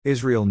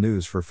Israel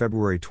News for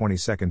February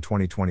 22,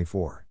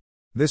 2024.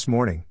 This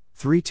morning,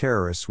 3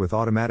 terrorists with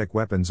automatic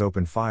weapons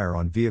opened fire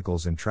on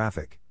vehicles in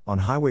traffic, on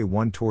Highway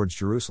 1 towards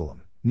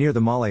Jerusalem, near the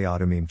Ma'ale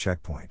Adumim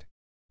checkpoint.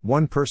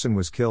 1 person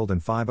was killed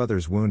and 5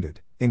 others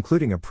wounded,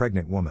 including a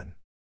pregnant woman.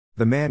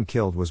 The man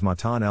killed was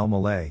Matan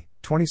El-Maleh,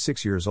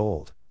 26 years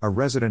old, a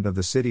resident of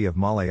the city of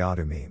Ma'ale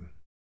Adumim.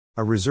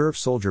 A reserve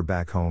soldier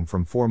back home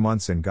from 4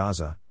 months in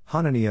Gaza,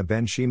 Hananiah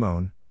ben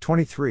Shimon,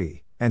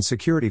 23, and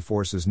security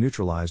forces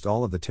neutralized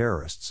all of the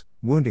terrorists,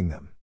 wounding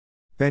them.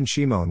 Ben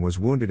Shimon was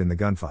wounded in the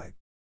gunfight.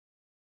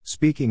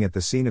 Speaking at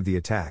the scene of the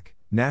attack,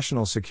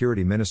 National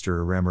Security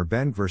Minister Itamar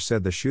Ben-Gvir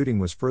said the shooting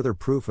was further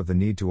proof of the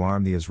need to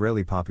arm the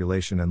Israeli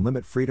population and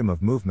limit freedom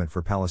of movement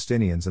for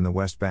Palestinians in the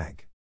West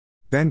Bank.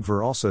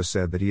 Ben-Gvir also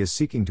said that he is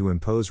seeking to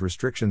impose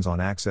restrictions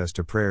on access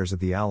to prayers at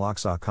the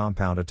Al-Aqsa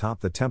compound atop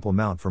the Temple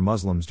Mount for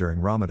Muslims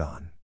during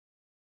Ramadan.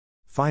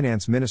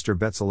 Finance Minister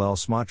Bezalel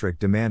Smotrich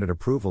demanded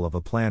approval of a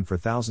plan for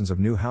thousands of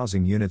new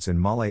housing units in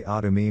Ma'ale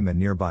Adumim and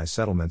nearby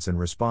settlements in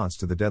response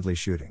to the deadly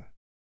shooting.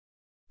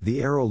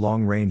 The Arrow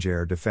long-range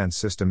air defense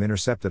system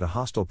intercepted a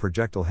hostile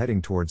projectile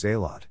heading towards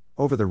Eilat,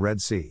 over the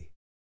Red Sea.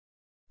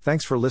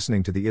 Thanks for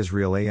listening to the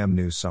Israel AM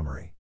News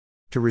Summary.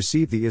 To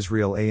receive the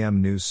Israel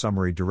AM News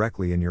Summary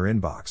directly in your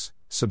inbox,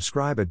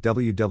 subscribe at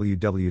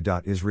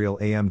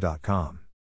www.israelam.com.